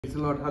Praise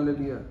the Lord,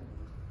 hallelujah.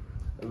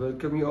 I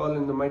welcome you all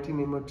in the mighty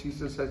name of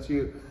Jesus as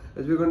we're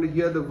going to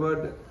hear the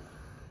word.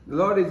 The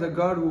Lord is a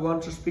God who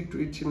wants to speak to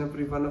each and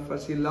every one of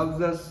us. He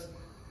loves us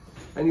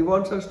and He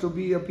wants us to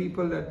be a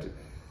people that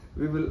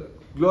we will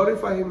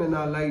glorify Him in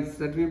our lives,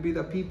 that we will be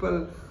the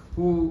people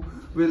who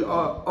will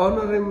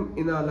honor Him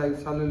in our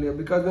lives, hallelujah.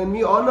 Because when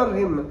we honor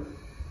Him,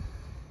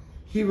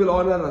 He will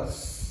honor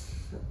us.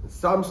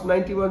 Psalms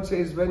 91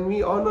 says, when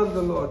we honor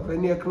the Lord,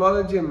 when we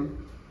acknowledge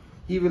Him,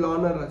 He will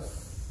honor us.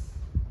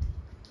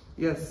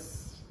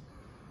 Yes,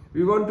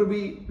 we want to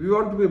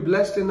be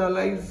blessed in our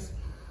lives.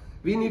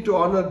 We need to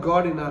honor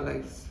God in our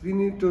lives. We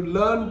need to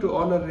learn to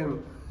honor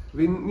Him.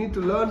 We need to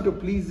learn to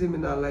please Him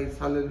in our lives.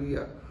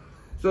 Hallelujah.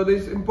 So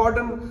this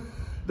important,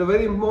 the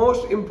very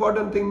most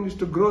important thing is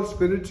to grow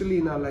spiritually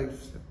in our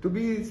lives. To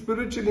be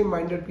spiritually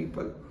minded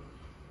people.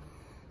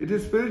 It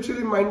is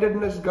spiritually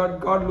mindedness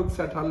God looks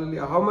at.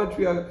 Hallelujah. How much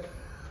we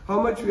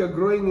are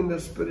growing in the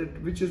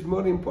spirit, which is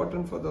more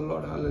important for the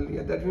Lord.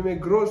 Hallelujah. That we may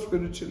grow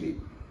spiritually.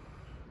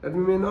 That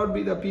we may not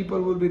be the people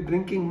who will be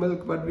drinking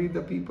milk, but be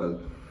the people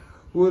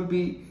who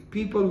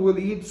will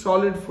eat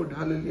solid food.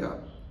 Hallelujah.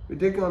 We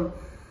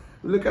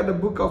look at the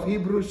book of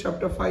Hebrews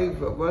chapter 5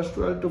 verse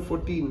 12 to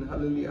 14.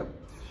 Hallelujah.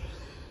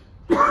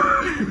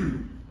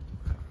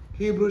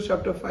 Hebrews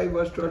chapter 5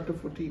 verse 12 to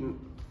 14.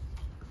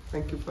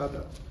 Thank you,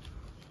 Father.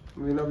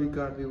 We love you,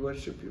 God. We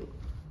worship you.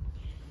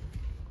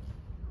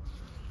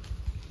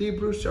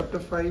 Hebrews chapter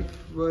 5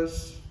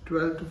 verse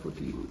 12 to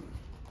 14.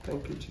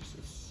 Thank you,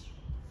 Jesus.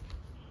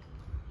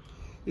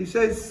 He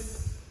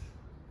says,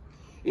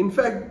 in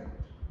fact,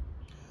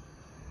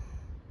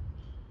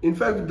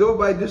 though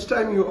by this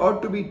time you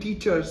ought to be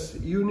teachers,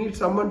 you need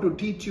someone to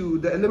teach you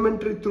the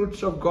elementary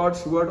truths of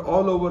God's word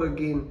all over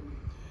again.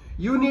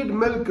 You need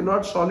milk,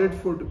 not solid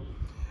food.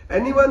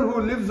 Anyone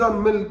who lives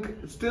on milk,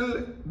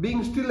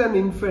 being still an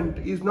infant,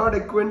 is not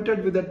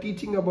acquainted with the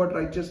teaching about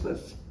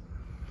righteousness.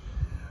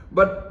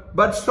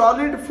 But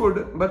solid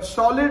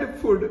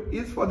food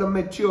is for the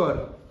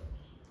mature.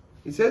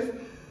 He says,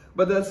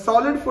 but the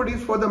solid food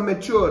is for the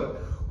mature,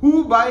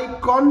 who by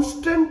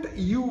constant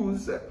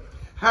use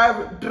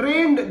have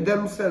trained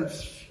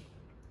themselves.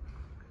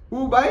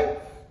 Who by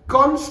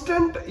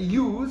constant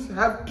use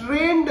have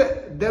trained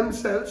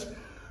themselves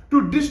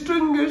to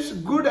distinguish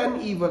good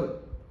and evil.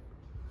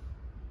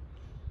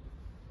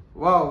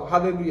 Wow,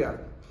 hallelujah.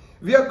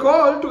 We are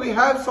called to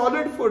have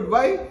solid food.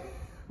 Why?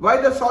 Why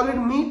the solid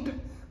meat?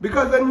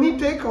 Because when we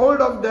take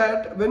hold of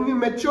that, when we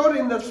mature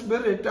in the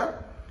spirit,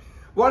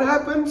 what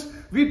happens?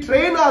 We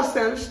train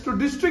ourselves to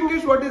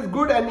distinguish what is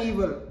good and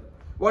evil,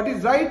 what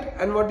is right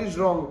and what is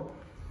wrong.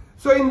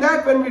 So in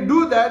that, when we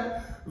do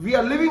that, we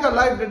are living a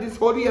life that is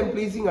holy and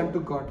pleasing unto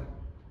God.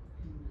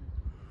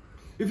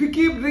 If we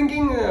keep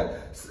drinking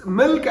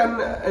milk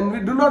and we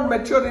do not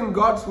mature in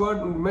God's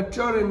word,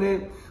 mature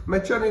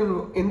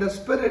in the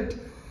spirit,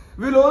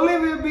 we'll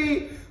only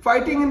be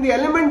fighting in the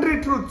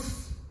elementary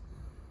truths.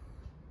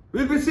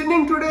 We'll be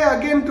sinning today,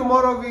 again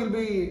tomorrow we'll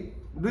be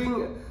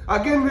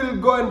again we'll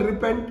go and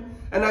repent,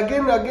 and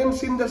again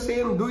sin the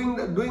same, doing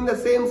the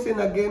same sin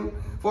again,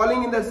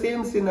 falling in the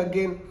same sin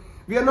again.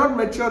 We are not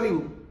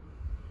maturing.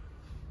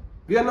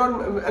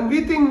 And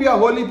we think we are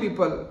holy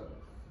people.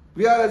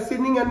 We are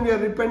sinning and we are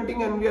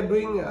repenting and we are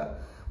doing,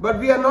 but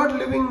we are not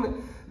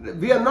living,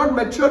 we are not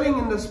maturing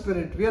in the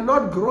spirit. We are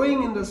not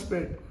growing in the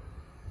spirit.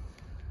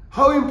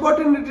 How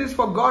important it is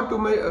for God to,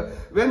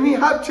 when we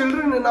have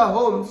children in our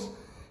homes,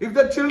 if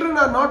the children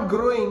are not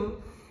growing,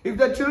 if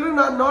the children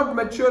are not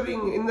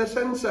maturing in the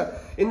sense,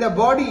 in their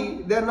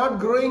body, they are not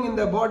growing in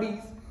their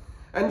bodies,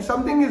 and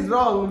something is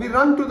wrong, we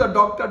run to the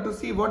doctor to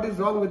see what is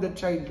wrong with the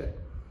child.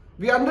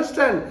 We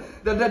understand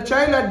that the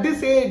child at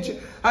this age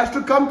has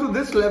to come to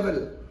this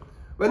level.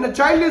 When the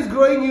child is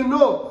growing, you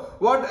know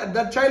what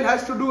the child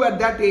has to do at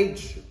that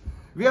age.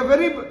 We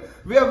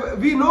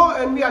know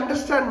and we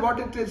understand what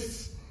it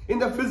is in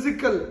the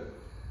physical.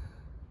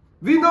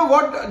 We know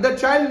what the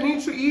child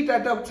needs to eat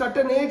at a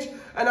certain age,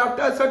 and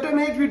after a certain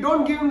age, we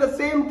don't give him the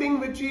same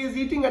thing which he is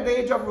eating at the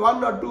age of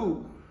 1 or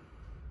 2.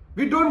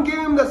 We don't give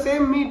him the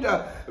same meat,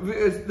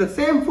 the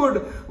same food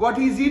what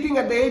he is eating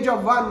at the age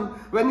of 1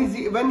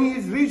 when he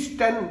is reached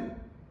 10.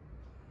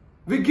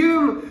 We give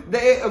him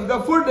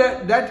the food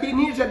that he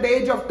needs at the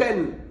age of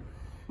 10,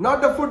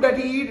 not the food that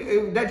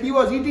he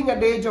was eating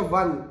at the age of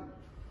 1.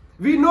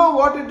 We know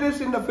what it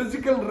is in the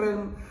physical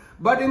realm.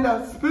 But in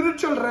the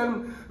spiritual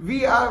realm, we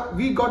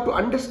got to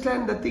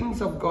understand the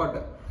things of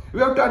God. We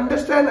have to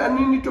understand, and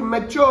we need to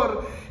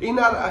mature in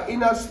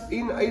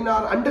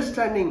our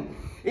understanding,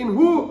 in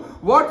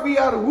what we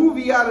are, who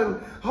we are,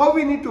 and how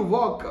we need to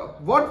walk,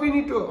 how we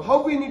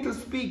need to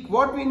speak,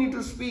 what we need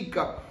to speak,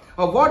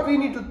 or what we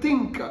need to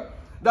think,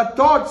 the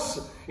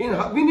thoughts.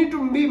 We need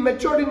to be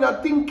matured in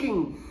our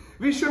thinking.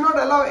 We should not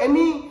allow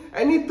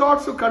any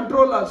thoughts to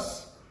control us.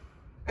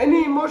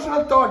 Any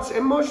emotional thoughts,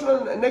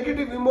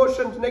 negative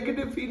emotions,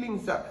 negative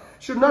feelings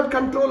should not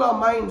control our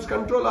minds,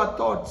 control our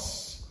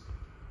thoughts.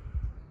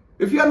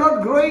 If you are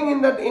not growing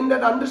in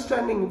that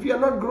understanding, if you are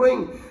not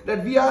growing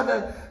that we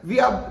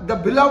are the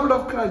beloved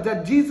of Christ,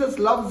 that Jesus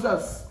loves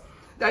us,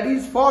 that He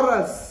is for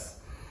us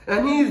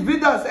and He is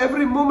with us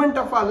every moment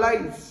of our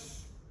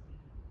lives.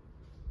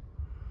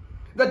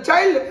 The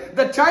child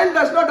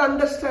does not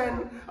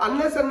understand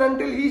unless and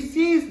until he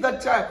sees the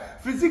child,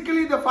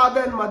 physically the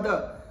father and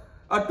mother.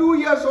 A 2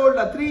 years old,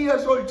 a 3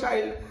 years old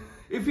child,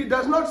 if he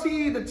does not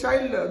see the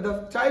child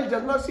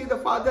does not see the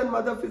father and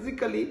mother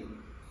physically,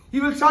 he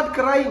will start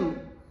crying.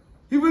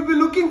 He will be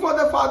looking for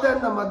the father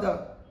and the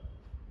mother.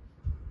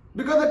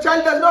 Because the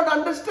child does not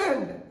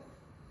understand.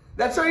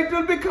 That's why it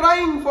will be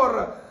crying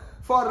for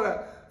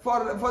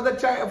the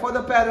child, for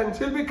the parents.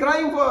 He'll be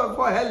crying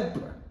for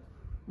help.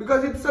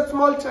 Because it's a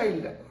small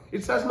child.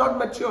 It has not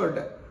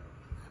matured.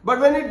 But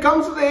when it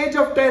comes to the age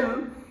of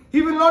 10,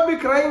 he will not be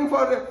crying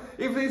for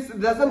if he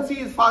doesn't see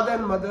his father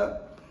and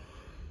mother.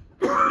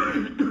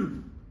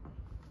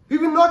 He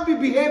will not be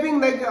behaving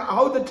like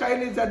how the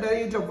child is at the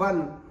age of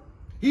 1.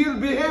 He will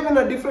behave in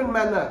a different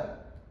manner.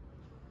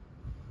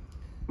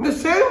 In the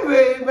same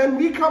way, when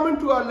we come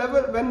into our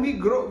level, when we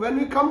grow, when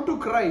we come to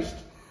Christ,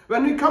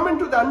 when we come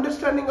into the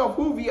understanding of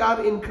who we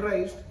are in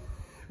Christ,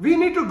 we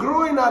need to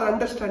grow in our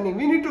understanding.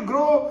 We need to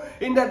grow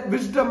in that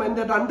wisdom and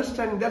that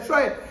understanding. That's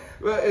why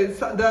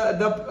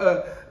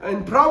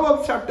in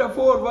Proverbs chapter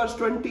 4 verse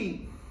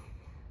 20,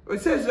 it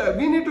says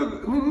we need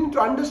to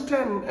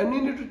understand and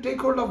we need to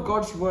take hold of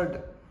God's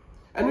word.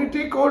 And we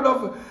take hold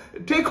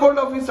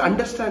of His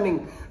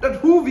understanding, that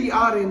who we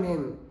are in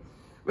Him.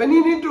 When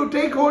we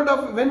take hold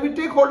of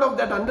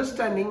that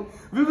understanding,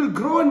 we will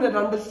grow in that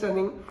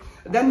understanding.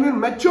 Then we'll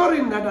mature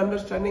in that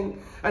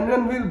understanding, and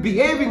then we'll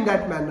behave in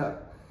that manner.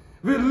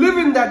 We'll live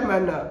in that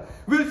manner.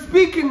 We'll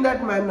speak in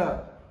that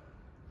manner.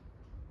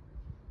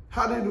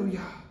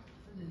 Hallelujah.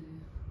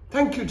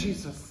 Thank you,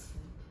 Jesus.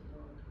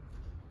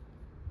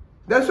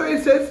 That's why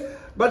it says,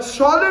 but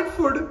solid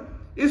food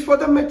is for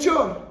the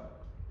mature,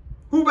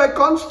 who by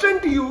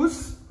constant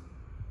use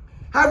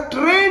have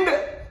trained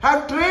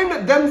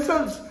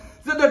themselves.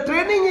 So the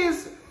training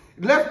is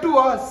left to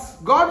us.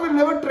 God will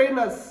never train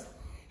us.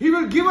 He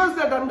will give us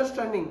that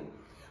understanding.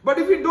 But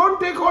if we don't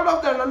take hold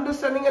of that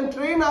understanding and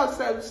train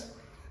ourselves,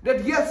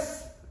 that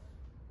yes,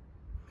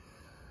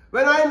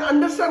 when I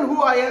understand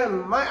who I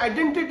am, my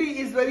identity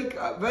is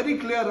very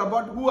clear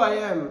about who I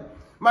am.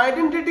 My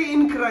identity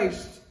in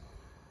Christ,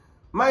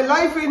 my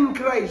life in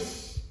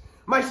Christ,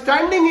 my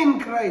standing in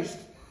Christ,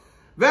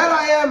 where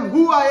I am,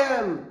 who I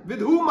am, with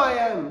whom I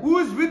am, who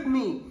is with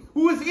me,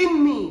 who is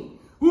in me,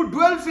 who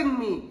dwells in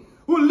me,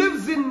 who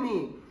lives in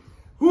me,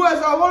 who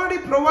has already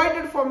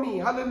provided for me.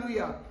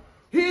 Hallelujah.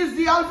 He is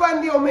the Alpha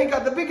and the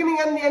Omega, the beginning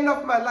and the end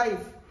of my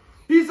life.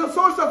 He is the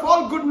source of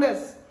all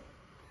goodness.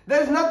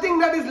 There is nothing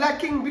that is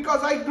lacking,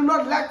 because I do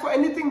not lack for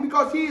anything,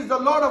 because He is the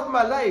Lord of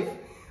my life,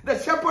 the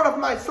shepherd of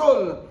my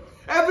soul.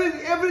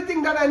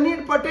 Everything that I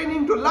need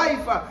pertaining to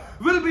life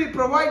will be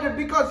provided,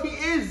 because He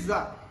is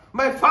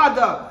my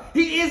Father.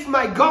 He is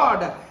my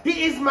God.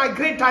 He is my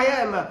great I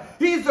am.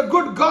 He is a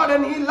good God,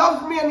 and He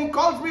loves me and He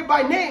calls me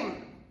by name.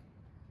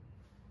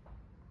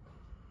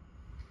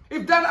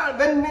 If that,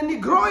 when we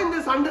grow in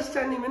this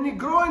understanding, when we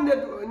grow in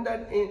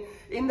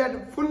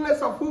that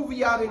fullness of who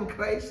we are in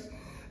Christ,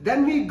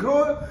 then we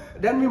grow,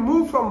 then we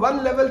move from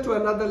one level to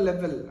another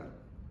level,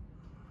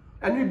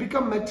 and we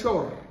become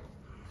mature,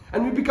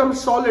 and we become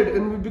solid,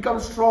 and we become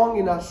strong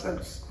in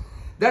ourselves.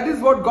 That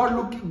is what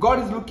God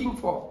is looking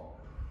for.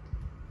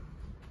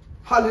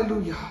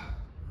 Hallelujah.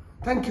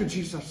 Thank you,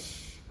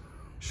 Jesus.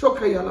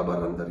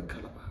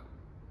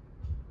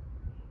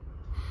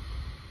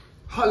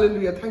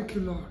 Hallelujah. Thank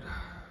you, Lord.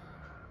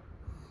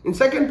 In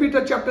 2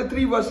 Peter chapter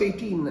 3 verse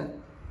 18,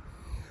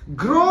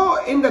 grow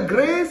in the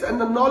grace and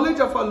the knowledge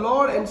of our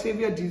Lord and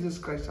Savior Jesus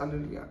Christ.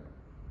 Hallelujah.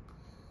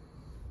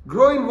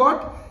 Grow in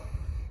what?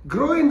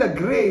 Grow in the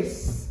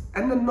grace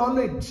and the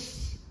knowledge.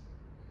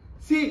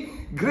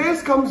 See,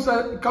 grace come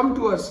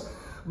to us,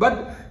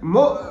 but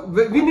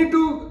we need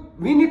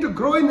to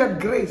grow in that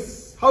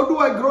grace. How do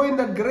I grow in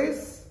that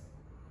grace?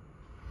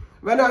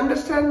 When I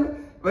understand,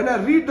 when I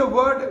read the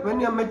word,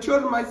 when I mature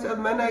myself,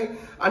 when I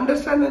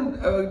understand and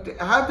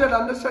have that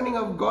understanding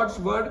of God's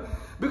word,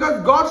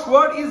 because God's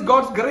word is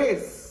God's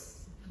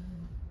grace.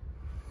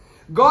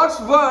 God's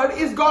word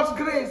is God's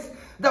grace.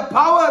 The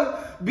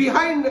power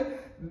behind,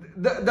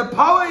 the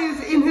power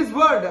is in His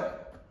word.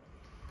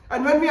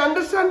 And when we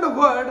understand the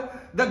word,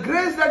 the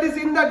grace that is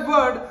in that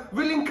word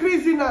will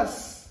increase in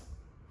us.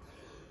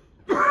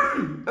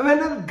 And when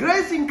the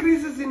grace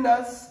increases in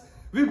us,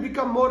 we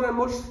become more and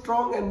more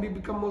strong, and we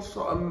become more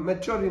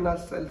mature in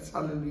ourselves.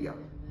 Hallelujah.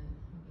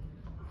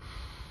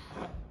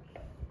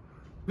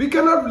 We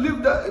cannot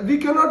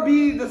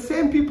be the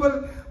same people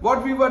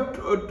what we were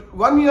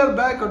 1 year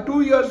back, or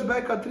 2 years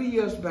back, or 3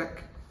 years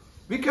back.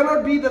 We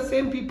cannot be the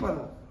same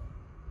people.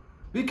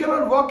 We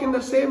cannot walk in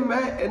the same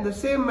manner, in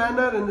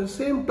the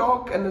same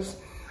talk. And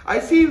I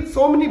see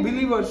so many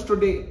believers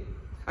today.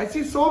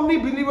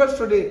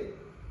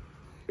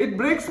 It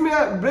breaks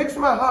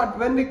my heart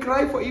when they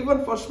cry for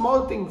even for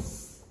small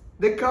things.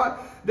 They call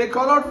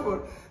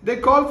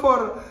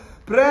for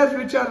prayers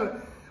which are,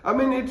 I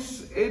mean,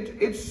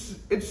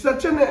 it's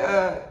such an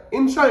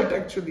insult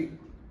actually.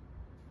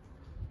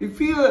 You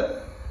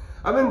feel,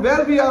 I mean,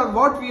 where we are,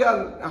 what we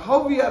are,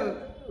 how we are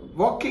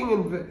walking,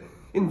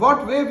 in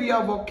what way we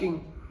are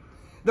walking.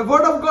 The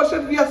word of God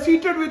says we are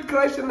seated with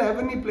Christ in the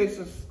heavenly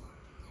places.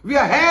 We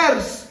are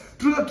heirs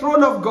to the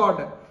throne of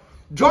God.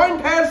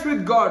 Joint heirs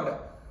with God.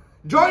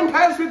 Joint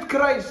heirs with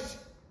Christ.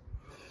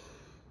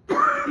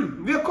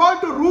 We are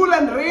called to rule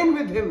and reign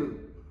with Him.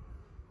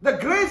 The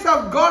grace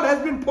of God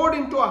has been poured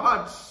into our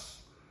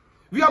hearts.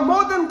 We are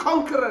more than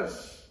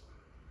conquerors.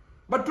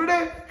 But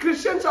today,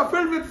 Christians are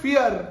filled with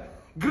fear,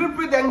 gripped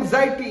with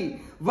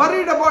anxiety,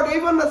 worried about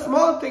even a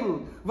small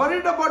thing,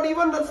 worried about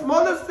even the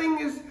smallest thing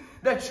is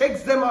that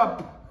shakes them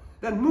up,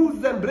 that moves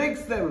them,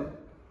 breaks them.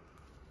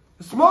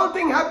 A small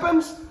thing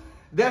happens,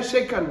 they are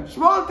shaken.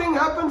 Small thing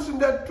happens to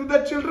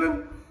their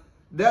children,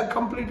 they are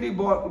completely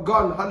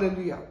gone.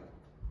 Hallelujah.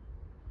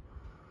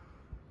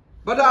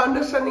 But our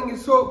understanding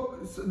is so,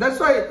 that's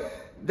why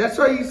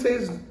he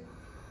says,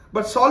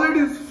 but solid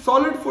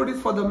food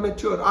is for the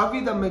mature. Are we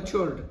the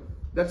matured?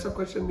 That's a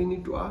question we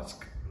need to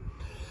ask.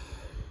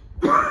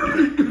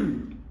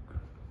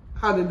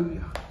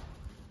 Hallelujah.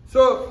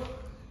 So,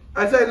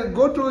 as I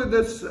go through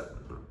this,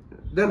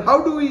 then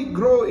how do we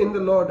grow in the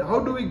Lord? How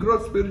do we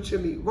grow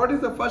spiritually? What is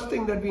the first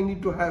thing that we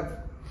need to have?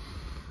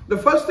 The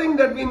first thing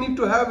that we need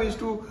to have is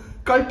to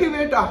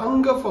cultivate a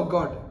hunger for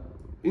God.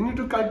 You need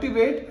to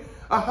cultivate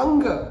a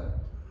hunger,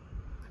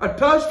 a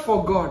thirst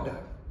for God.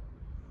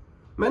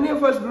 Many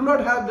of us do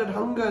not have that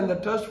hunger and the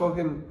thirst for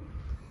Him.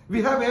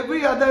 We have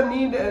every other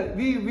need.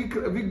 We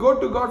go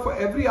to God for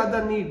every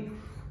other need.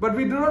 But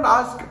we do not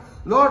ask,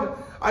 Lord,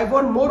 I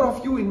want more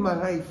of you in my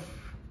life.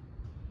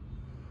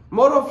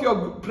 More of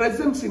your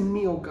presence in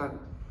me, O God.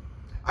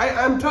 I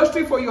am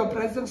thirsty for your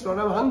presence, Lord.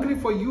 I am hungry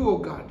for you, O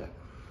God.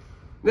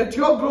 That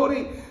your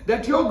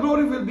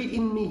glory will be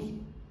in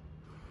me.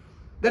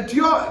 That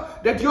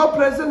your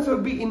presence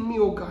will be in me,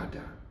 O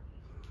God.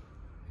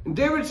 And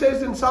David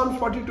says in Psalms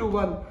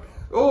 42:1,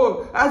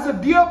 oh, as a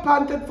deer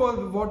panted for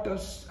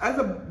waters,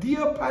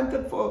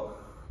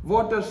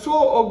 so,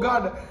 O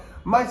God,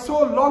 my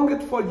soul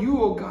longeth for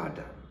you, O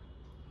God.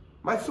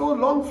 My soul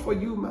longs for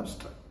you,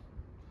 Master.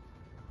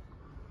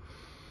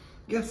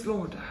 Yes,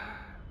 Lord.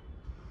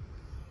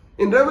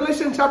 In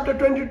Revelation chapter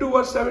 22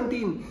 verse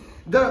 17,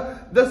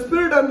 the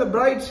Spirit and the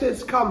bride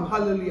says, come,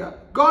 hallelujah.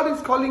 God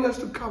is calling us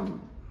to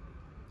come.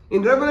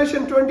 In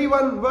Revelation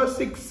 21 verse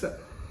 6,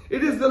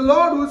 it is the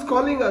Lord who is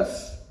calling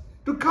us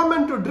to come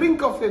and to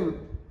drink of Him.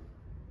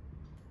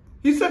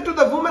 He said to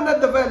the woman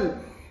at the well,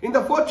 in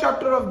the 4th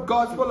chapter of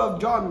Gospel of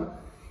John,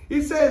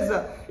 He says,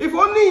 if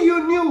only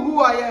you knew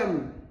who I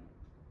am,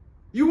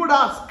 you would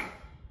ask.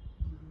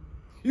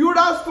 You would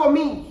ask for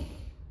me.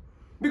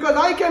 Because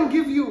I can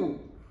give you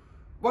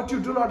what you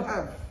do not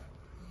have.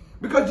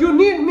 Because you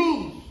need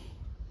me.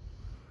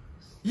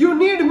 You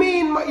need me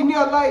in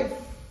your life.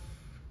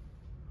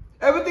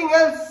 Everything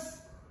else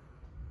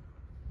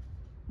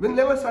will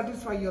never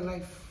satisfy your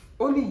life.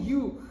 Only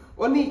you.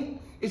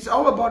 It's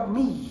all about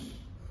me.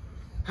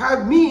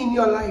 Have me in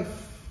your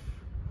life.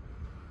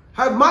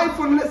 Have my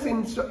fullness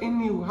in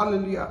you.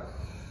 Hallelujah.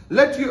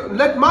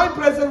 Let my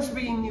presence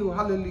be in you.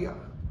 Hallelujah.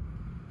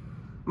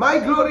 My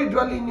glory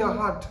dwell in your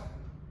heart.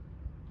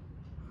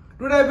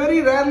 Today I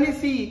very rarely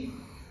see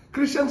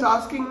Christians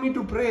asking me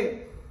to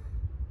pray.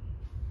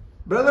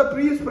 Brother,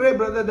 please pray,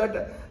 brother,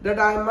 that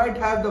I might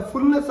have the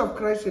fullness of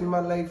Christ in my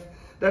life.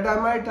 That I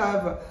might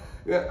have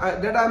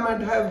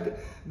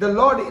the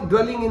Lord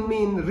dwelling in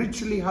me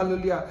richly.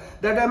 Hallelujah.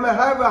 That I may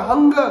have a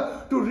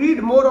hunger to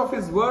read more of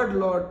His word,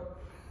 Lord.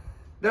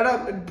 That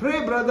I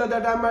pray, brother,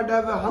 that I might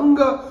have a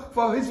hunger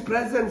for His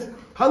presence,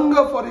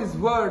 hunger for His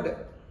word.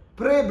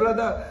 Pray,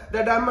 brother,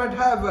 that I might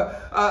have,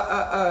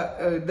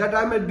 that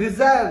I may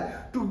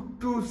desire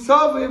to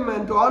serve Him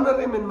and to honor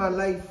Him in my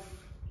life.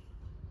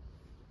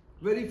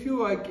 Very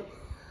few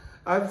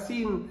I've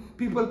seen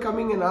people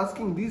coming and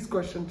asking these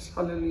questions.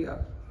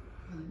 Hallelujah.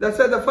 That's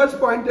why the first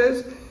point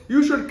is,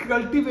 you should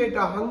cultivate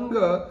a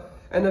hunger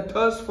and a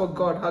thirst for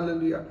God.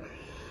 Hallelujah.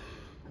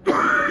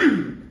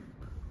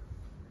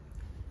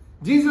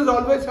 Jesus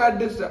always had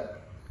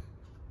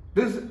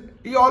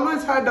He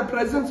always had the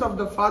presence of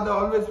the Father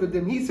always with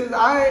Him. He says,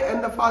 I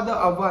and the Father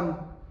are one.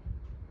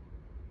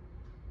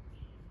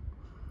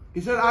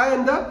 He said, I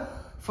and the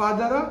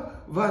Father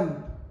are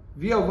one.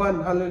 We are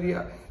one.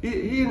 Hallelujah.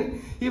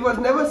 He was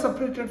never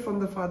separated from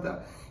the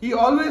Father. He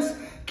always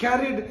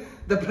carried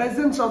the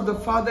presence of the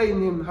Father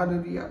in Him.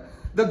 Hallelujah.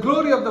 The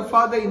glory of the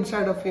Father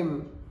inside of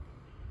Him.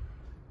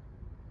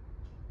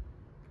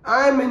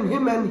 I am in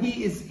Him and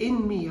He is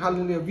in me.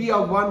 Hallelujah. We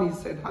are one, He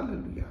said.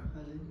 Hallelujah.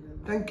 Hallelujah.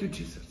 Thank you,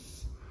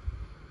 Jesus.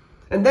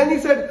 And then He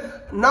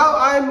said, now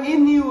I am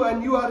in you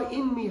and you are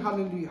in me.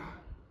 Hallelujah.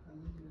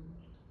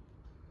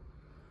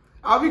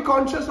 Are we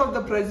conscious of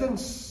the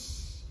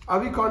presence? Are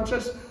we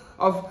conscious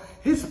of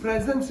His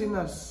presence in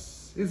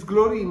us? His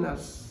glory in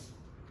us?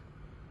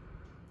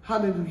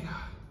 Hallelujah.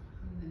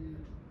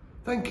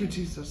 Thank you,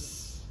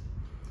 Jesus.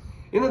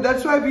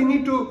 That's why we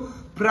need to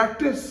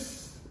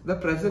practice the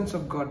presence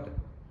of God.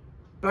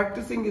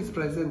 Practicing His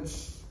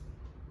presence.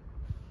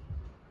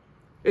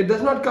 It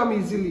does not come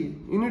easily.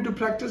 You need to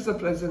practice the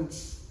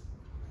presence.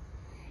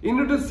 You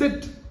need to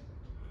sit.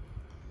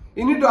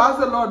 You need to ask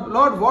the Lord,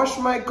 Lord, wash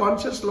my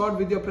conscience, Lord,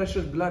 with your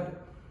precious blood.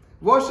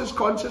 Wash this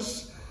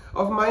conscience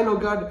of mine, O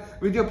God,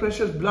 with your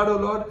precious blood, O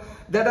Lord,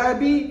 that I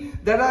be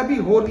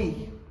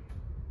holy.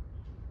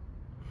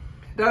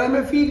 That I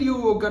may feel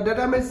you, O God, that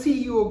I may see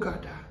you, O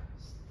God.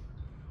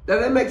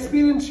 That I may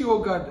experience you, O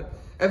God,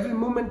 every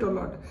moment, O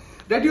Lord.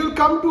 That you will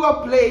come to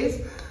a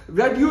place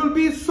that you will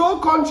be so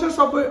conscious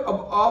of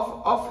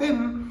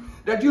Him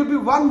that you will be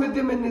one with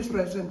Him in His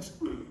presence.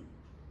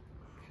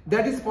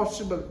 That is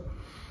possible.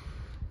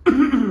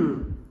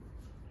 I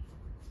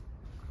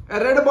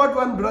read about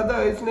one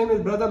brother, his name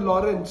is Brother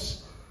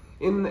Lawrence,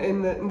 in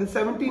the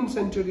 17th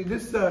century.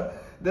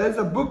 There is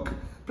a book,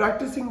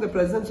 Practicing the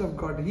Presence of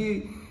God.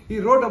 He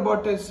wrote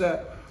about his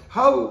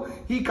how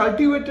he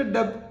cultivated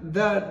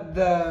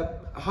the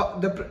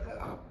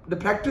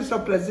practice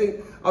of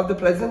the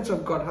presence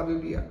of God.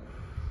 Hallelujah.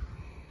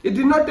 It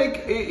did not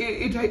take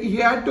he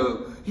had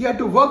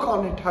to work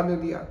on it.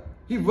 Hallelujah.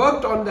 He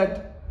worked on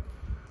that.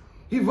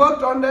 He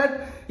worked on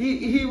that.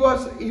 He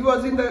was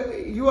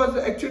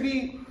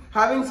actually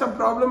having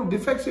some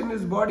defects in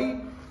his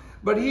body,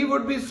 but he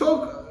would be he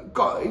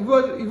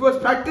was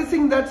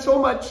practicing that so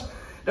much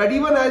that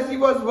even as he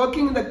was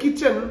working in the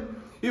kitchen,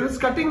 he was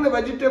cutting the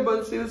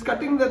vegetables, he was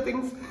cutting the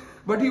things,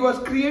 but he was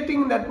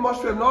creating an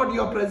atmosphere. Lord,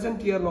 you are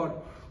present here, Lord.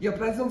 Your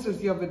presence is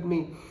here with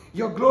me.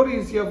 Your glory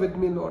is here with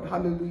me, Lord.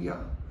 Hallelujah.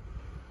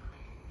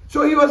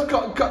 So he was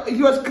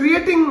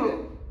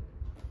creating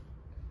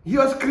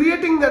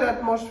that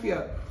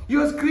atmosphere. He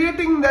was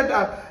creating that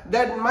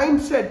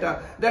mindset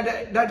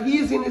that he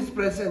is in His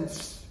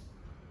presence,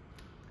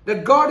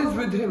 that God is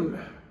with him.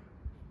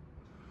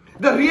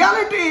 The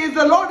reality is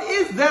the Lord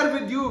is there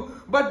with you,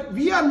 but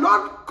we are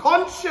not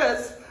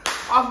conscious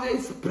of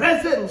His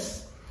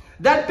presence.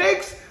 That's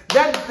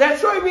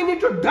why we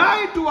need to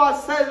die to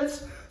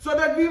ourselves so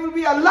that we will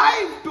be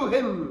alive to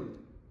Him.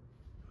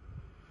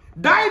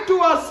 Die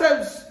to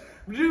ourselves.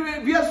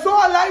 We are so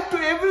alive to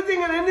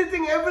everything and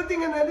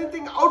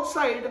anything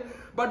outside,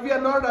 but we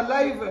are not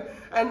alive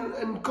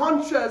and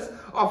conscious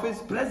of His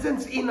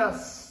presence in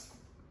us.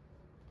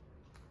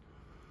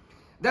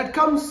 That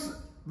comes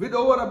with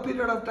over a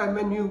period of time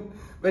when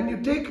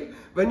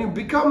you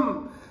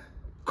become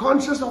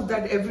conscious of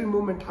that every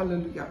moment.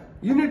 Hallelujah.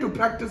 You need to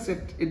practice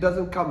it. It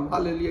doesn't come,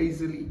 hallelujah,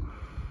 easily.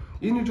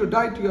 You need to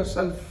die to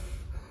yourself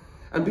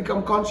and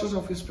become conscious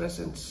of His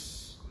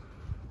presence.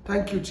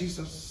 Thank you,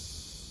 Jesus.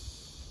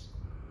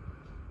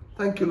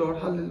 Thank you, Lord.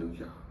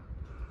 Hallelujah.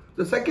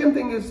 The second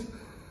thing is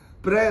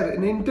prayer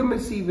and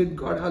intimacy with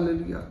God.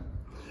 Hallelujah.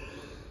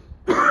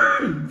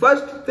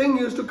 First thing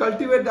is to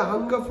cultivate the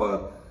hunger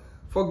for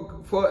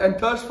and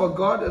thirst for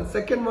God. And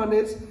second one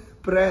is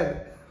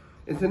prayer.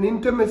 It's an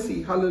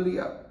intimacy.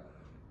 Hallelujah.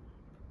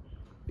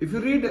 If you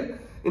read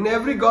in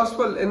every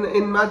gospel,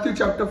 in Matthew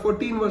chapter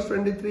 14 verse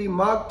 23,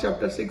 Mark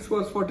chapter 6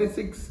 verse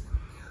 46,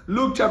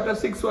 Luke chapter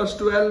 6 verse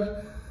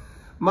 12,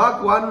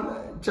 Mark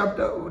 1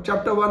 chapter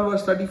 1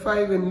 verse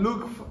 35, and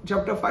Luke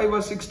chapter 5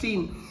 verse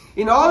 16.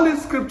 In all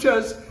these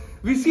scriptures,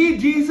 we see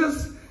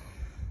Jesus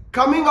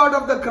coming out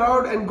of the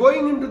crowd and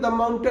going into the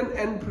mountain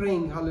and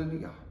praying.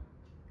 Hallelujah.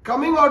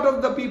 Coming out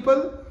of the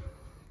people,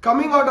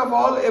 coming out of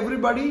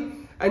everybody,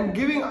 and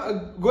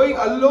going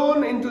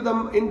alone into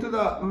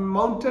the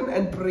mountain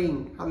and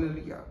praying.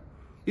 Hallelujah.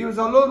 He was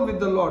alone with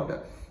the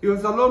Lord. He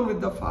was alone with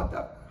the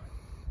Father,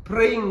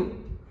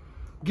 praying,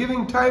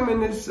 giving time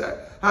in his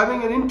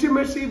having an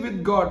intimacy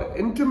with God,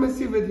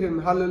 intimacy with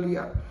Him.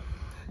 Hallelujah.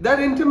 That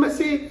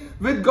intimacy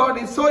with God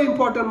is so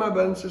important, my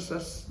brothers and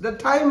sisters. The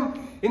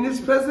time in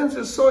His presence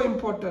is so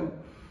important.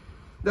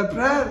 The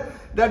prayer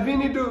that we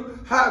need to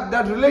have,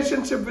 that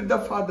relationship with the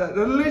Father,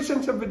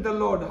 relationship with the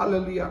Lord.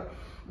 Hallelujah.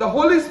 The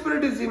Holy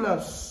Spirit is in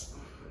us.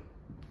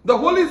 The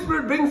Holy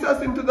Spirit brings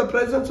us into the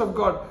presence of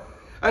God.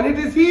 And it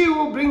is He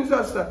who brings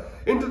us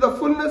into the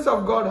fullness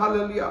of God.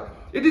 Hallelujah.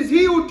 It is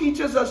He who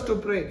teaches us to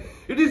pray.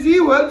 It is He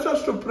who helps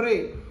us to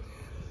pray.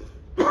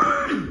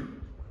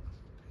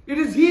 It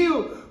is He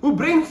who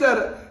brings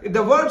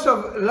the words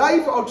of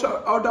life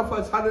out of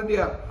us.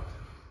 Hallelujah.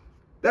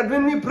 That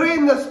when we pray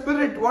in the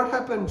Spirit, what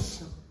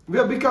happens? We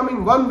are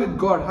becoming one with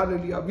God.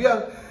 Hallelujah. We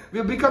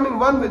are becoming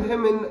one with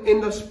Him in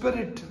the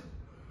Spirit.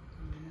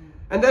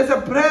 And there's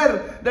a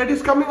prayer that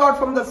is coming out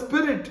from the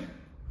Spirit.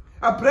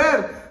 A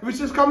prayer which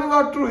is coming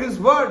out through His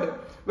Word.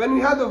 When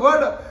we have the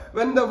Word,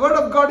 when the Word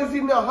of God is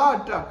in your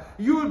heart,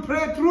 you will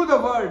pray through the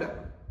Word.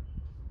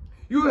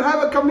 You will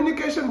have a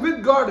communication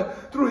with God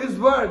through His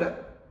Word.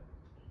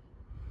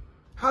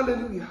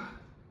 Hallelujah.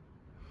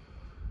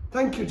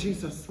 Thank you,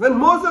 Jesus. When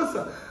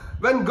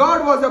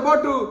God was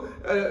about to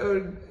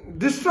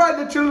destroy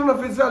the children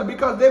of Israel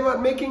because they were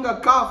making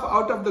a calf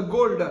out of the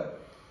gold,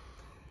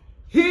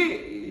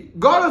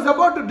 God was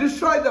about to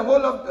destroy the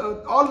whole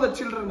of all the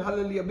children.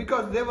 Hallelujah.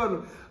 Because they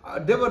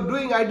were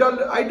doing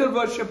idol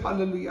worship.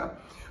 Hallelujah.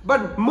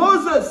 But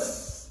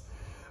Moses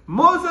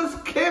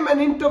came and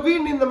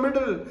intervened in the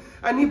middle,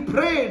 and he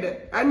prayed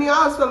and he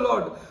asked the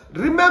Lord,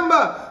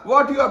 remember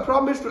what you have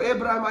promised to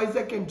Abraham,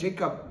 Isaac and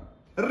Jacob.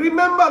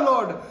 Remember,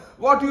 Lord,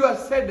 what you have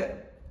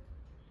said.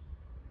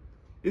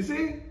 You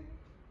see?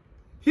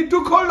 He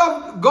took hold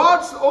of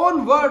God's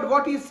own word,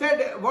 what he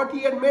said, what he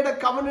had made a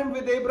covenant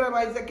with Abraham,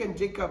 Isaac and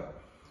Jacob.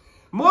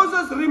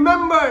 Moses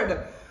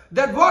remembered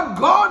that what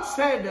God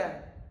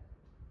said.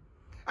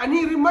 And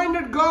he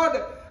reminded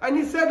God and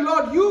he said,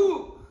 Lord,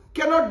 you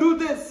cannot do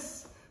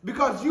this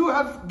because you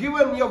have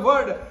given your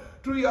word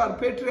to your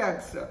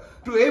patriarchs,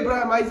 to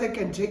Abraham, Isaac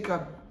and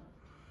Jacob.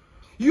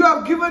 You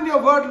have given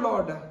your word,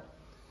 Lord.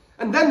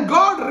 And then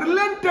God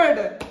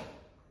relented.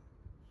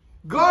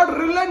 God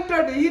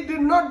relented. He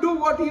did not do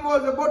what he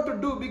was about to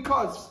do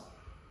because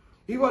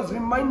he was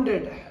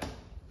reminded.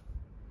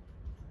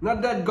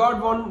 Not that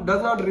God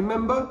does not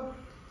remember,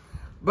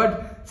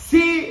 but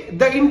see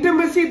the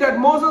intimacy that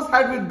Moses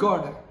had with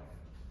God.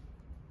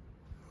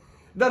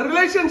 The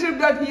relationship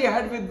that he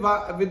had with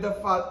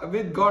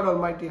God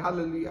Almighty.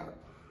 Hallelujah.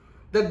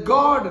 That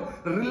God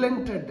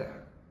relented.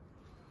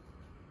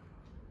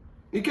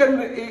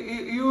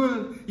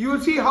 You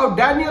will see how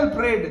Daniel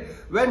prayed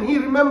when he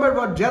remembered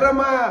what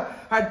Jeremiah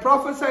had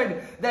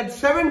prophesied, that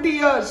 70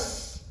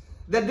 years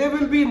that they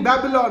will be in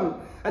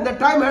Babylon, and the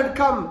time had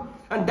come,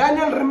 and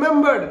Daniel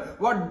remembered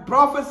what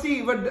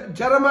prophecy what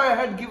Jeremiah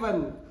had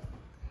given,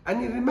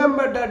 and he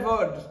remembered that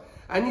word,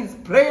 and he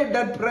prayed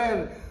that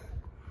prayer,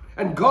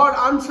 and God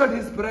answered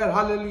his prayer.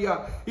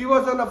 Hallelujah. He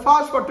was on a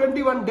fast for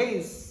 21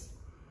 days,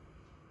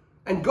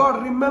 and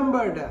God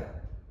remembered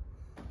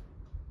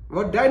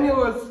what Daniel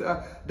was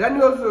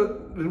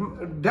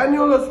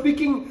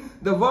speaking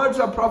the words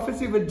of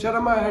prophecy which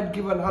Jeremiah had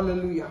given.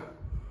 Hallelujah.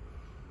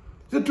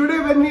 So today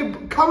when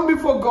we come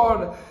before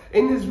God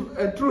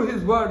through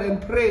his word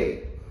and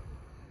pray,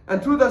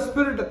 and through the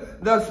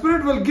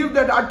Spirit will give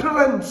that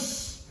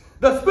utterance.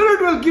 The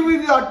Spirit will give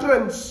you the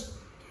utterance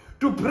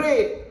to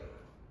pray.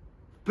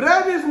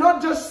 Prayer is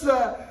not just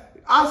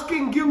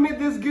asking, give me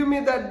this, give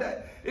me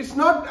that. It's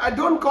not, I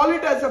don't call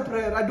it as a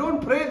prayer. I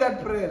don't pray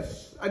that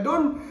prayers. I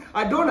don't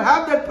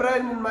have that prayer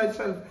in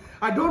myself.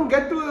 I don't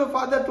get to the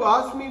Father to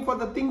ask me for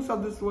the things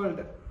of this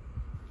world.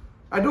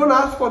 I don't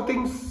ask for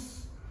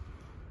things.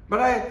 But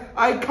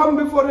I come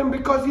before him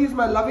because he is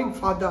my loving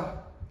Father.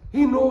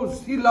 He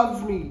knows, he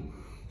loves me.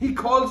 He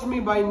calls me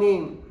by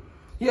name.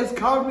 He has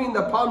carved me in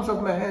the palms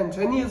of my hands,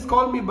 and he has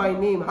called me by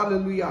name.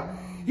 Hallelujah.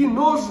 He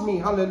knows me.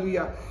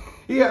 Hallelujah.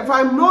 If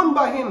I am known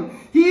by him,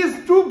 he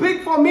is too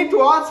big for me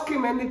to ask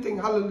him anything.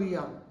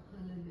 Hallelujah.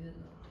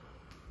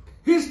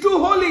 He is too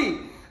holy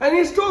and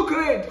he is too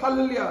great.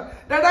 Hallelujah.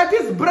 That at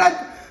his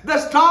breath the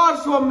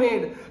stars were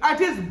made. At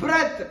his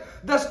breath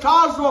the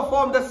stars were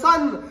formed. The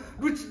sun,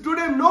 which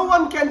today no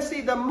one can see.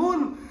 The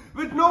moon,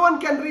 which no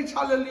one can reach.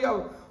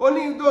 Hallelujah.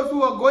 Only those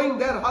who are going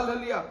there.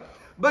 Hallelujah.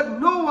 But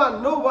no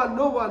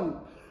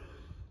one.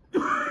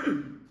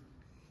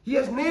 He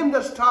has named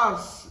the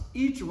stars,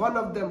 each one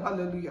of them.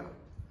 Hallelujah.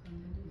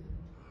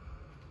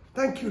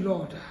 Thank you,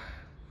 Lord.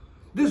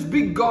 This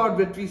big God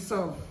that we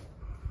serve.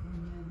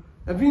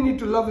 And we need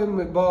to love him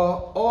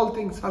above all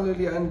things.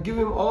 Hallelujah. And give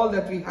him all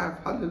that we have.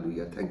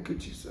 Hallelujah. Thank you,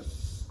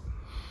 Jesus.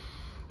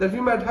 That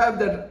we might have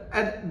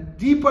that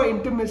deeper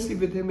intimacy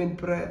with him in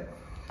prayer.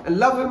 And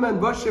love him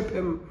and worship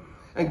him.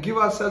 And give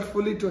ourselves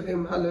fully to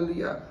him.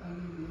 Hallelujah.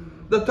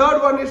 The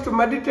third one is to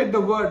meditate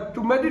the word.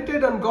 To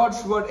meditate on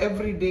God's word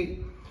every day.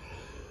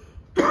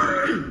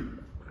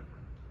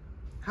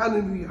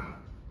 Hallelujah.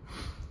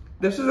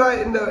 This is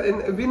why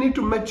we need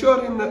to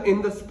mature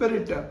in the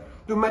spirit,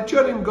 to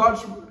mature in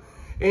God's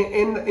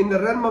in the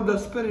realm of the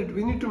spirit.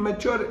 We need to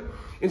mature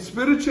in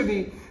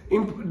spiritually.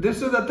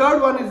 This is the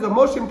third one. Is the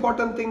most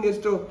important thing is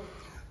to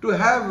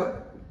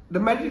have the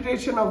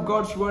meditation of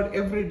God's word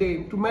every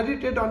day. To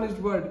meditate on His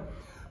word,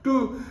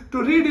 to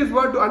read His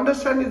word, to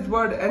understand His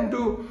word, and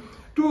to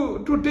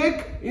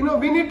take.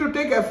 We need to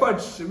take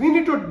efforts. We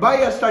need to buy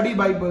a study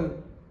Bible.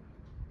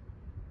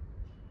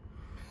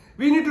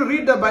 We need to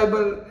read the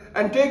Bible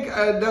and take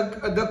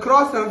the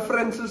cross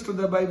references to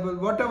the Bible.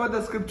 Whatever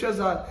the scriptures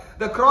are,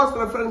 the cross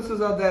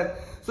references are there,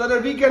 so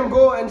that we can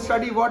go and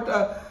study what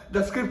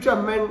the scripture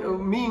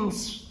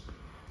means,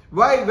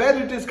 where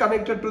it is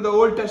connected to the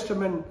Old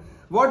Testament,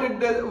 what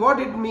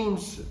it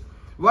means,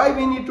 why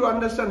we need to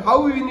understand,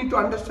 how we need to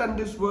understand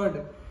this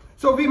word.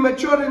 So we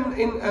mature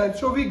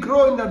so we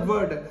grow in that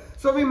word.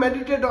 So we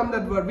meditate on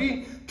that word.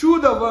 We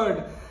chew the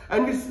word.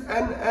 And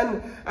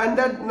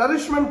that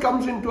nourishment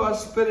comes into our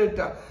spirit,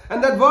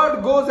 and that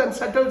word goes and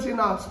settles in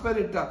our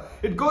spirit.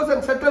 It goes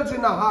and settles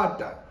in our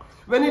heart.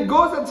 When it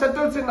goes and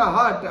settles in our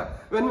heart,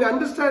 when we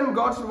understand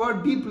God's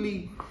word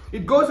deeply,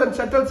 it goes and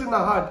settles in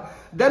our heart.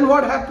 Then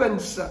what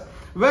happens?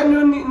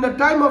 When in the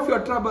time of your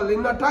trouble,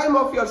 in the time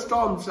of your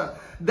storms,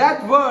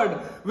 that word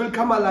will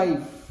come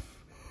alive.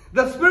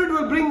 The Spirit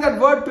will bring that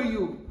word to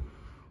you.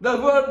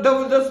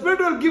 The Spirit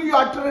will give you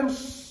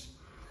utterance.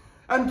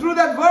 And through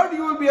that word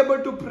you will be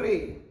able to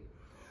pray.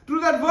 Through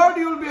that word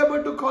you will be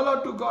able to call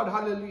out to God.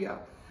 Hallelujah.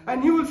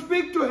 And you will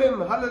speak to Him.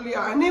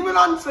 Hallelujah. And He will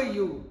answer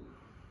you.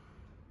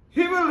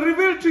 He will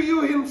reveal to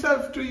you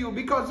Himself to you.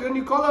 Because when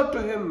you call out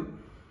to Him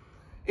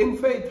in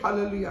faith,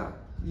 hallelujah,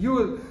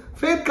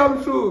 faith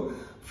comes through.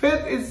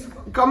 Faith is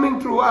coming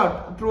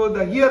throughout, through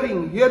the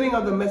hearing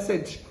of the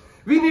message.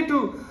 We need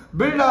to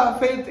build our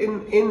faith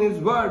in His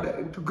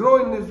Word, to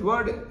grow in His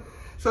Word,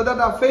 so that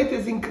our faith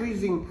is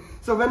increasing.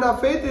 So when our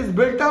faith is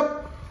built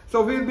up,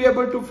 so we'll be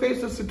able to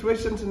face the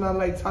situations in our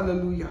lives.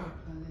 Hallelujah.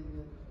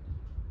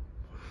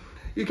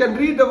 You can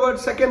read the word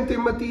 2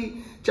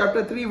 Timothy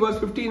chapter 3 verse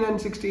 15 and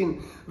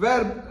 16,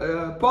 where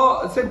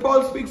St.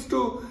 Paul speaks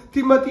to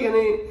Timothy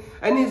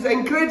and he's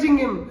encouraging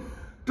him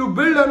to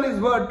build on his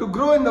word, to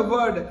grow in the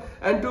word,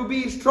 and to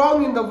be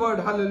strong in the word.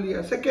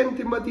 Hallelujah. 2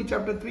 Timothy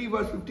chapter 3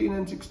 verse 15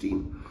 and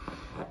 16.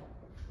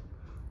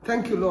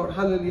 Thank you, Lord.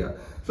 Hallelujah.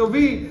 So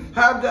we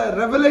have the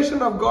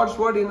revelation of God's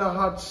word in our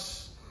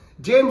hearts.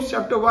 James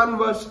chapter 1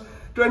 verse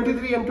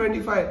 23 and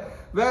 25.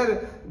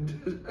 Where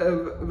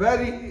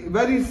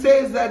he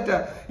says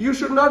that you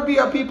should not be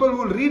a people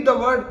who read the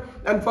word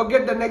and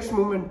forget the next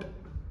moment.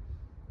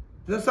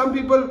 There are some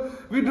people,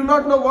 we do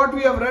not know what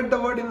we have read the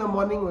word in the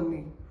morning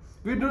only.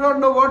 We do not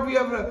know what we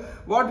have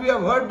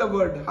heard the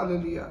word.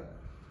 Hallelujah.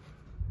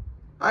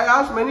 I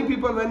ask many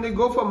people when they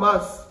go for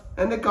mass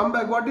and they come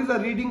back, what is the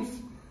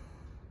readings?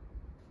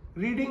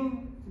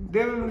 Reading,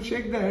 they will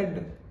shake their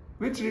head.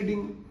 Which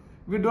reading?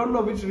 We don't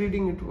know which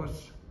reading it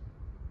was.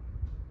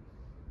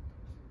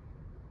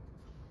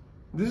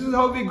 This is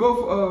how we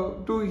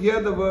go to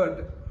hear the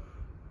word.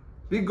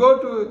 We go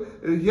to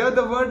hear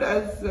the word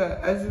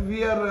as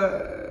we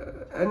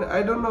are, and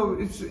I don't know,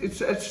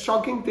 it's a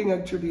shocking thing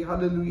actually.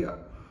 Hallelujah.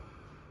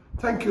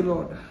 Thank you,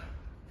 Lord.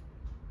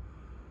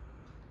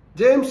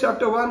 James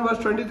chapter 1 verse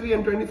 23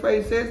 and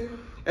 25 says,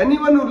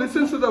 anyone who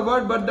listens to the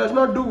word but does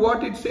not do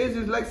what it says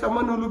is like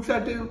someone who looks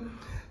at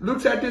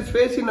his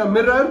face in a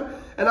mirror,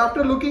 and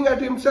after looking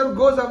at himself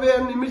goes away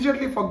and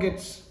immediately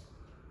forgets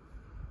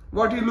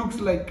what he looks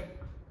like.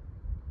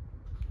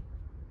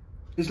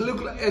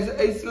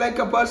 It's like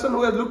a person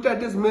who has looked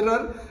at his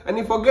mirror and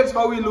he forgets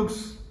how he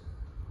looks.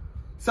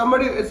 Some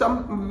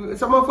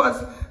of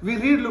us, we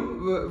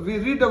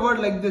read the word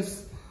like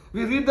this.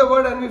 We read the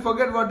word and we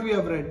forget what we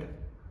have read.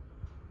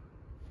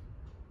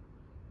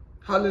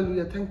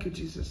 Hallelujah. Thank you,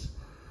 Jesus.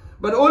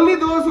 But only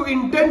those who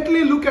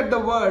intently look at the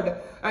word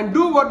and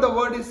do what the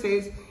word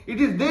says, it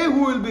is they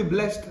who will be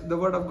blessed, the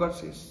word of God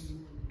says.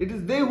 It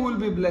is they who will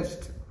be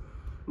blessed.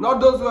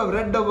 Not those who have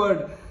read the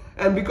word.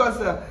 And because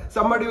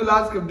somebody will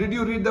ask, did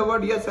you read the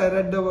word? Yes, I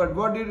read the word.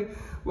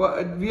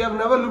 We have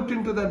never looked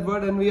into that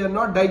word, and we have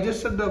not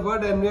digested the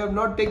word, and we have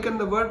not taken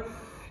the word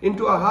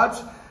into our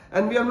hearts,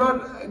 and we have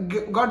not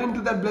got into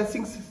that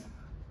blessings.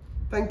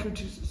 Thank you,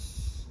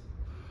 Jesus.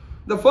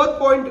 The fourth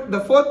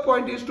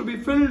point is to be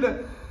filled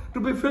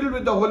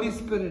with the Holy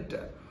Spirit.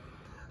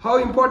 How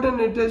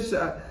important it is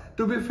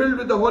to be filled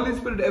with the Holy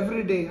Spirit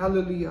every day.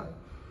 Hallelujah.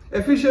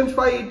 Ephesians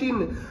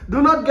 5:18.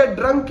 Do not get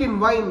drunk in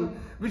wine,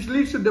 which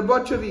leads to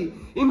debauchery.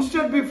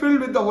 Instead, be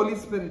filled with the Holy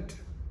Spirit.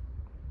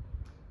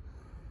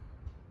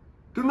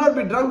 Do not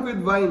be drunk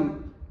with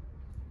wine.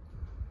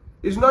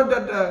 It's not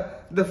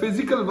that the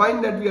physical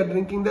wine that we are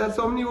drinking. There are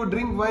so many who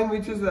drink wine,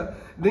 which is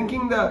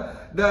drinking the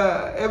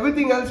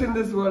everything else in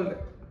this world.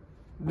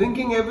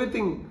 Drinking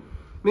everything,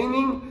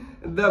 meaning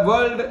the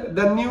world,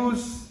 the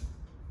news.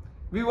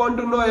 We want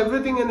to know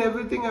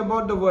everything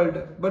about the world,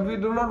 but we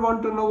do not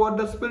want to know what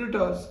the Spirit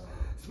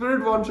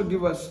wants to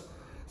give us.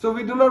 So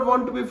we do not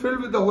want to be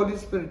filled with the Holy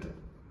Spirit.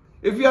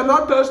 If we are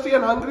not thirsty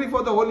and hungry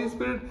for the Holy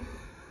Spirit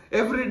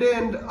every day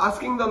and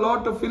asking the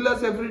Lord to fill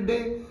us every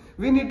day,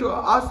 we need to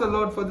ask the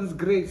Lord for this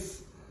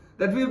grace,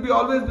 that we will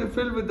always be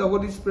filled with the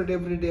Holy Spirit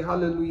every day.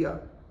 Hallelujah.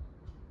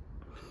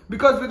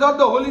 Because without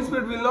the Holy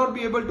Spirit, we will not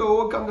be able to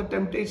overcome the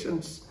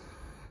temptations.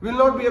 We will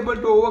not be able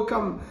to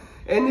overcome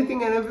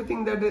anything and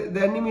everything that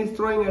the enemy is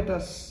throwing at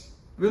us.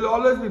 We will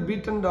always be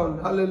beaten down.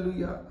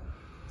 Hallelujah.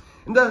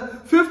 And the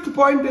fifth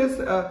point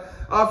is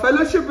our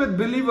fellowship with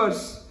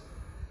believers.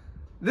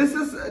 This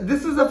is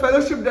a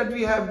fellowship that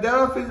we have. There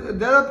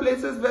are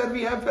places where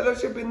we have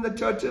fellowship in the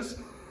churches,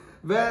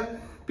 where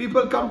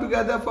people come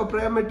together for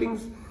prayer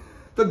meetings.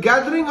 The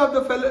gathering of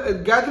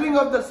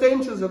the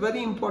saints is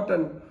very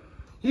important.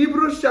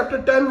 Hebrews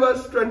chapter 10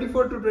 verse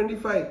 24 to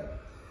 25.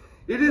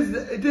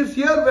 It is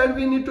here when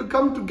we need to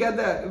come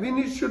together.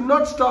 We should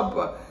not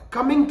stop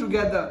coming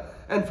together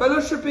and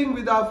fellowshipping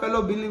with our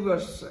fellow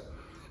believers.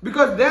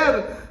 Because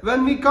there,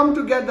 when we come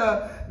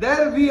together,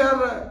 there we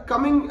are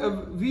coming,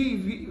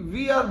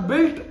 we are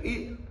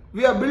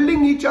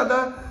building each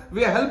other,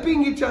 we are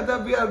helping each other,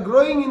 we are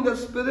growing in the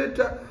Spirit,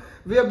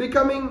 we are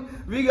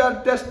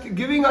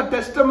giving our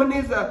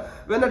testimonies.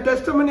 When a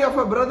testimony of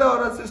a brother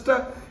or a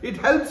sister, it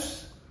helps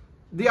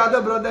the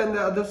other brother and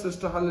the other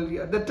sister.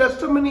 Hallelujah. The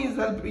testimony is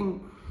helping.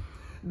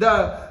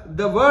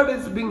 The word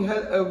is being,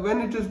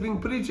 when it is being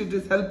preached, it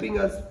is helping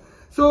us.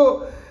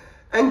 So,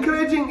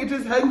 it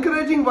is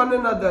encouraging one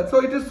another.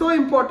 So it is so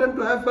important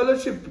to have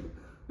fellowship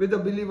with the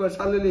believers.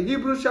 Hallelujah.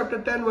 Hebrews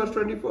chapter 10 verse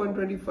 24 and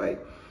 25.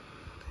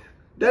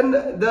 Then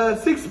the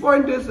sixth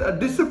point is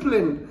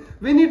discipline.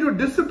 We need to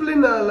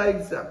discipline our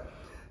lives.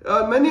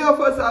 Many of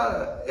us,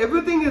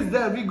 everything is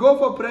there. We go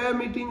for prayer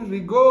meetings,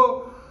 we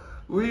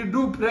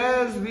do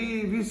prayers,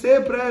 we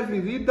say prayers,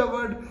 we read the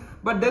word,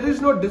 but there is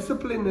no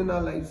discipline in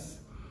our lives.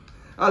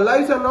 Our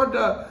lives are not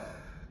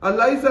Our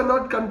lives are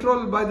not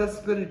controlled by the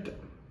Spirit.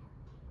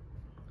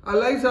 Our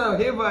lives are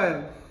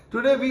haywire.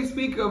 Today we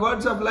speak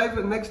words of life,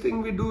 and next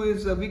thing we do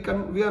is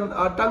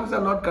our tongues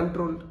are not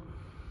controlled.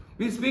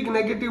 We speak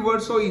negative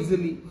words so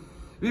easily.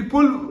 We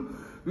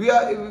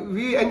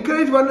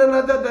encourage one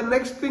another. The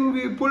next thing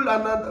we pull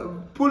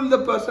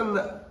the person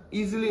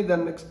easily. The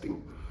next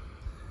thing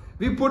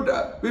we put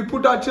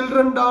our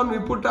children down. We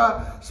put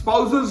our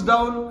spouses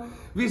down.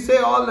 We say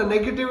all the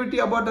negativity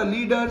about our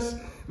leaders.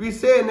 We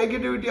say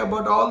negativity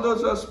about all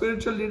those who are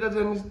spiritual leaders,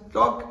 and we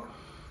talk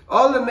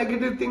all the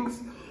negative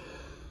things.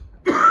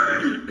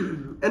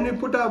 And we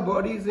put our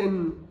bodies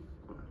in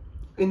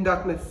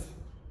darkness.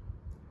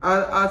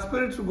 Our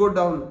spirits go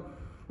down.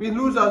 We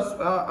lose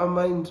our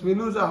minds. We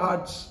lose our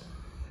hearts,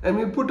 and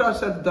we put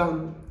ourselves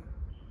down.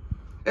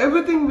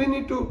 Everything we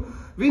need to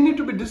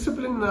be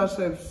disciplined in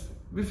ourselves.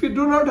 If we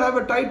do not have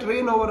a tight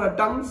rein over our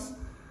tongues,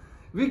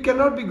 we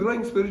cannot be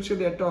growing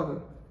spiritually at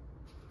all.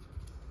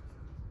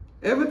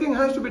 Everything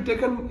has to be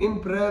taken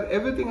in prayer.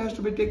 Everything has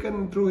to be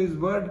taken through His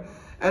Word,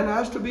 and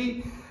has to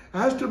be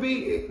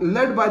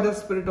led by the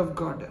Spirit of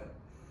God.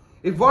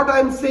 If what I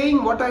am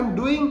saying, what I am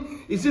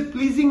doing, is it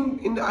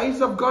pleasing in the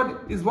eyes of God,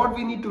 is what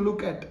we need to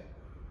look at.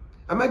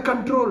 Am I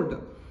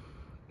controlled?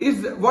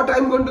 Is what I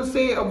am going to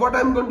say or what I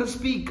am going to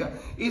speak,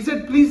 is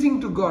it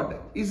pleasing to God?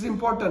 Is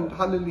important.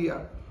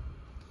 Hallelujah.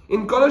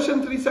 In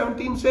Colossians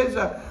 3:17 says,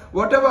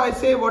 whatever I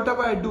say,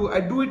 whatever I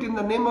do it in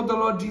the name of the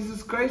Lord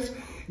Jesus Christ,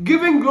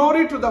 giving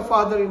glory to the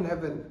Father in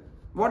heaven.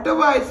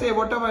 Whatever I say,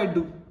 whatever I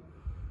do,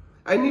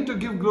 I need to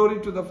give glory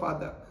to the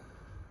Father.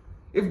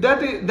 If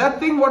that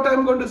thing what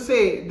I'm going to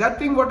say, that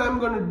thing what I'm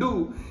going to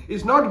do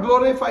is not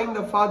glorifying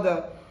the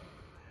Father,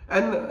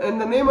 and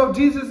the name of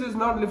Jesus is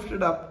not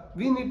lifted up,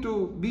 we need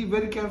to be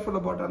very careful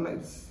about our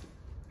lives.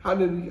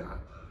 Hallelujah.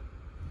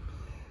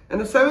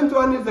 And the seventh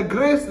one is the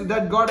grace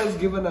that God has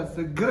given us.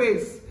 The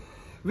grace.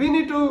 We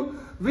need to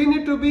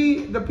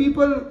be the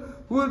people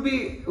who will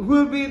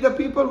be the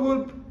people who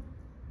will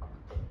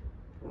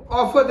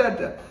offer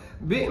that,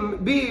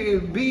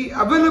 be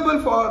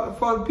available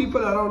for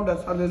people around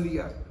us.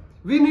 Hallelujah.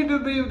 We need to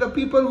be the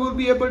people who will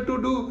be able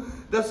to do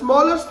the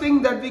smallest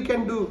thing that we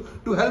can do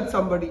to help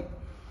somebody,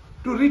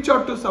 to reach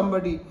out to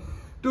somebody,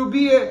 to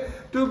be a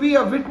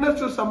witness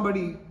to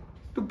somebody,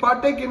 to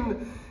partake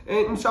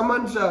in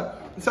someone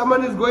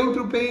is going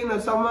through pain, or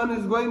someone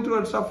is going through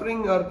a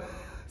suffering, or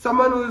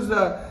someone who is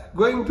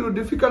going through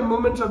difficult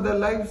moments of their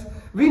lives.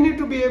 We need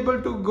to be able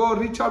to go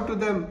reach out to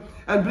them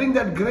and bring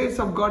that grace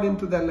of God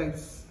into their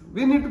lives.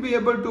 We need to be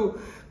able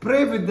to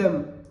pray with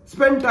them,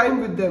 spend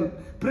time with them,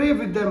 pray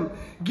with them,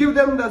 give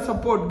them the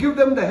support, give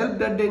them the help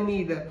that they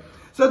need,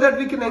 so that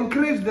we can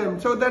encourage them,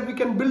 so that we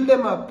can build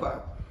them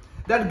up.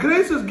 That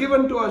grace is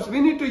given to us. We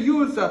need to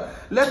use,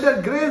 let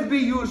that grace be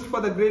used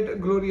for the greater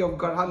glory of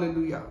God.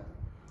 Hallelujah.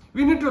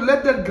 We need to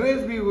let that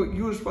grace be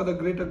used for the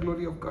greater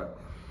glory of God.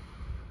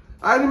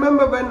 I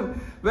remember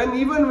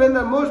even when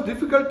the most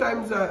difficult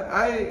times,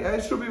 I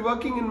used to be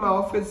working in my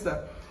office.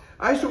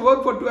 I used to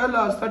work for 12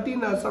 hours,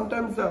 13 hours,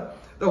 sometimes the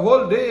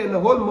whole day and the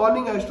whole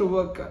morning I used to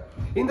work.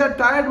 In that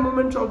tired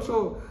moments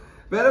also,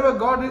 wherever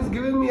God is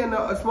giving me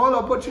a small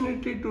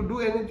opportunity to do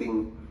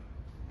anything,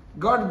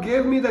 God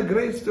gave me the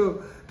grace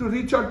to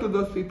reach out to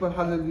those people.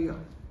 Hallelujah.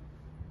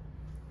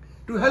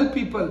 To help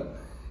people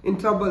in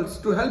troubles,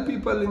 to help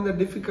people in the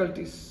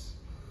difficulties.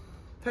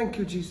 Thank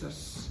you,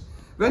 Jesus.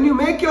 When you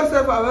make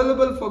yourself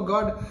available for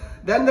God,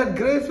 then that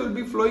grace will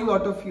be flowing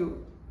out of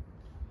you.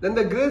 Then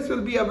the grace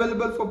will be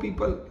available for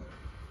people,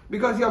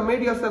 because you have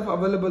made yourself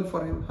available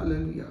for Him.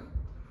 Hallelujah.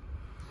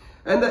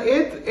 And the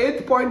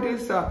eighth point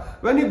is,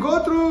 when you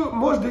go through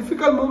most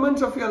difficult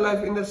moments of your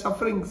life, in the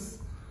sufferings,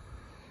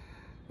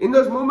 in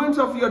those moments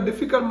of your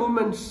difficult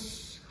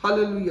moments,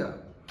 hallelujah.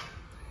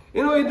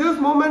 In those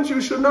moments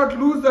you should not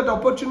lose that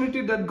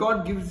opportunity that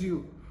God gives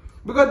you.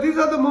 Because these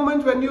are the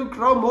moments when you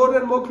draw more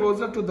and more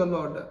closer to the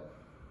Lord.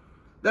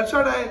 That's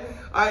what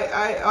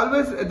I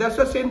always, that's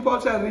what St.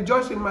 Paul said, I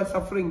rejoice in my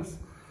sufferings.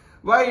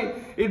 Why?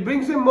 It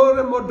brings him more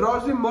and more,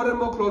 draws him more and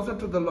more closer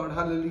to the Lord.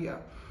 Hallelujah.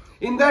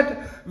 In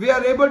that, we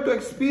are able to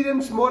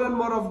experience more and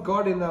more of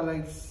God in our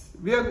lives.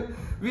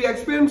 We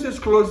experience His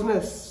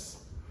closeness.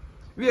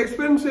 We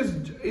experience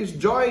His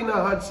joy in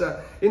our hearts,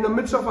 in the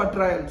midst of our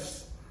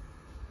trials.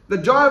 The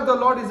joy of the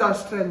Lord is our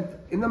strength.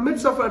 In the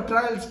midst of our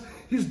trials,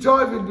 His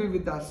joy will be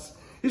with us.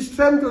 His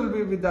strength will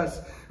be with us.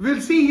 We'll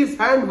see His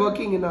hand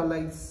working in our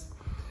lives.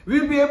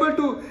 We'll be able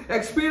to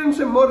experience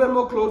Him more and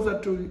more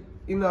closer to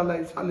in our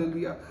lives.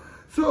 Hallelujah.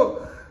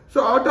 So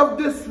out of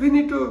this, we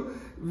need to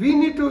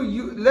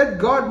let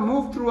God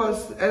move through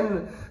us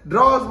and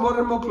draw us more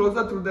and more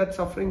closer through that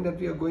suffering that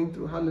we are going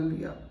through.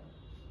 Hallelujah.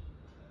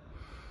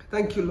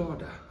 Thank you,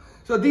 Lord.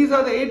 So these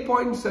are the 8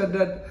 points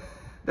that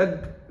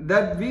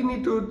we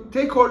need to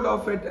take hold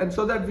of it, and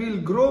so that we'll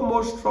grow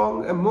more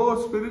strong and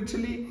more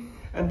spiritually,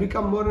 and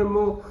become more and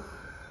more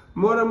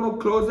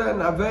closer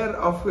and aware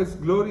of His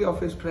glory,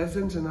 of His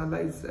presence in our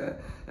lives,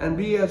 and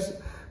be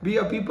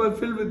a people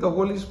filled with the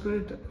Holy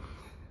Spirit,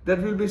 that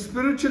will be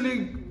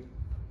spiritually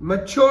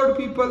matured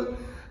people,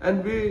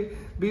 and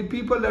be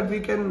people that we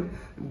can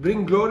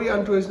bring glory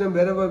unto His name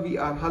wherever we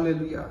are.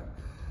 Hallelujah.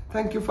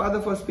 Thank you,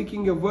 Father, for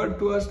speaking your word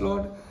to us,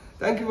 Lord.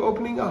 Thank you for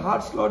opening our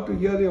hearts, Lord, to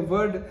hear your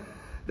word,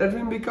 that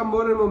we become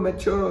more and more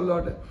mature, oh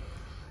Lord.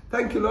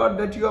 Thank you, Lord,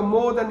 that you are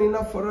more than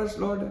enough for us,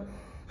 Lord.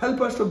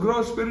 Help us to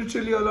grow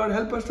spiritually, oh Lord.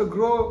 Help us to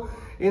grow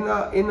in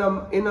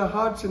our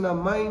hearts, in our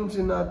minds,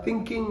 in our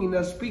thinking, in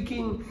our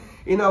speaking,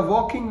 in our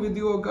walking with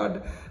you, oh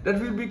God,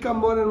 that we become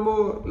more and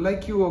more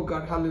like you, oh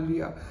God.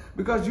 Hallelujah.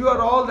 Because you are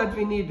all that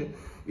we need.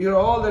 You are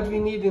all that we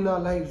need in our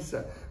lives.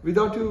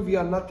 Without you, we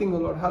are nothing, oh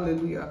Lord.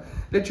 Hallelujah.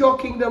 Let your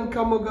kingdom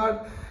come, oh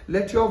God.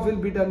 Let your will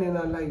be done in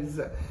our lives.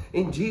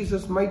 In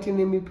Jesus' mighty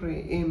name we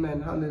pray.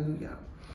 Amen. Hallelujah.